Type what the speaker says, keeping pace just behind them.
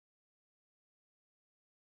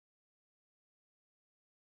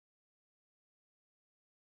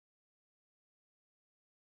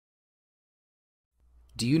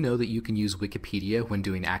Do you know that you can use Wikipedia when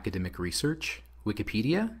doing academic research?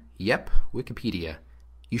 Wikipedia? Yep, Wikipedia.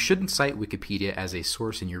 You shouldn't cite Wikipedia as a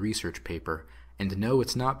source in your research paper, and no,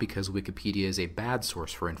 it's not because Wikipedia is a bad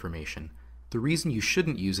source for information. The reason you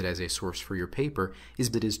shouldn't use it as a source for your paper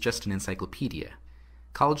is that it is just an encyclopedia.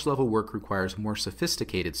 College-level work requires more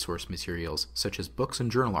sophisticated source materials, such as books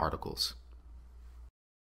and journal articles.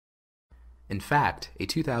 In fact, a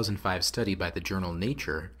 2005 study by the journal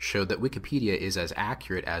Nature showed that Wikipedia is as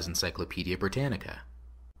accurate as Encyclopedia Britannica.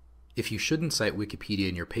 If you shouldn't cite Wikipedia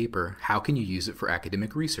in your paper, how can you use it for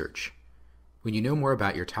academic research? When you know more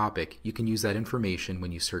about your topic, you can use that information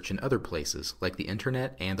when you search in other places, like the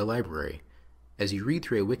internet and the library. As you read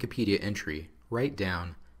through a Wikipedia entry, write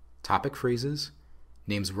down topic phrases,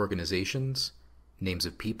 names of organizations, names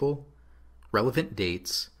of people, relevant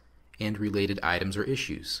dates, and related items or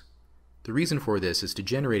issues. The reason for this is to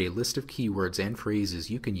generate a list of keywords and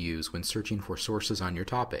phrases you can use when searching for sources on your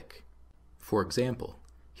topic. For example,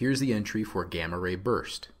 here's the entry for gamma ray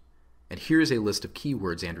burst, and here is a list of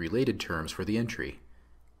keywords and related terms for the entry: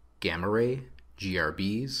 gamma ray,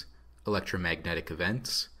 GRBs, electromagnetic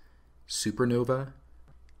events, supernova.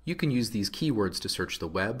 You can use these keywords to search the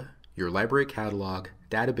web, your library catalog,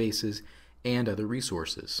 databases, and other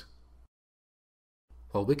resources.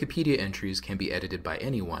 While Wikipedia entries can be edited by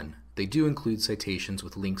anyone, they do include citations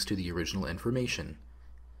with links to the original information.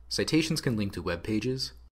 Citations can link to web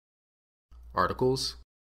pages, articles,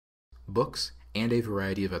 books, and a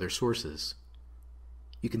variety of other sources.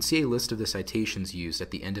 You can see a list of the citations used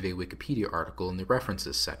at the end of a Wikipedia article in the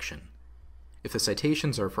References section. If the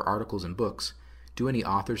citations are for articles and books, do any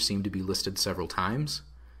authors seem to be listed several times?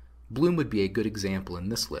 Bloom would be a good example in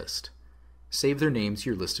this list. Save their names to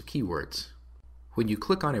your list of keywords. When you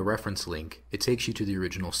click on a reference link, it takes you to the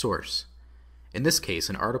original source. In this case,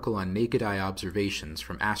 an article on naked eye observations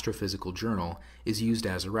from Astrophysical Journal is used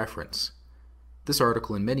as a reference. This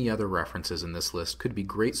article and many other references in this list could be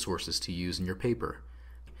great sources to use in your paper.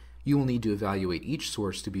 You will need to evaluate each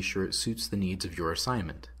source to be sure it suits the needs of your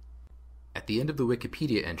assignment. At the end of the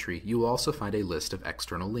Wikipedia entry, you will also find a list of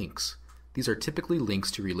external links. These are typically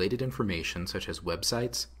links to related information such as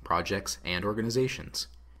websites, projects, and organizations.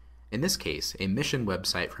 In this case, a mission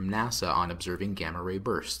website from NASA on observing gamma ray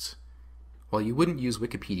bursts. While you wouldn't use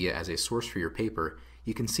Wikipedia as a source for your paper,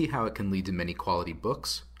 you can see how it can lead to many quality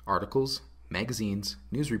books, articles, magazines,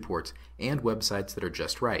 news reports, and websites that are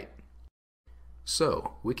just right.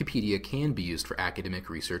 So, Wikipedia can be used for academic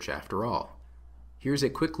research after all. Here's a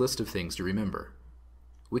quick list of things to remember.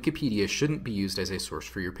 Wikipedia shouldn't be used as a source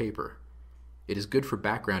for your paper. It is good for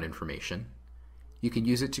background information. You can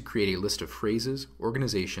use it to create a list of phrases,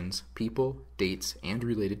 organizations, people, dates, and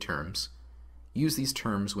related terms. Use these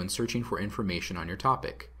terms when searching for information on your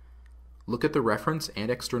topic. Look at the reference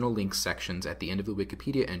and external links sections at the end of the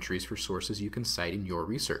Wikipedia entries for sources you can cite in your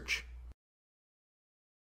research.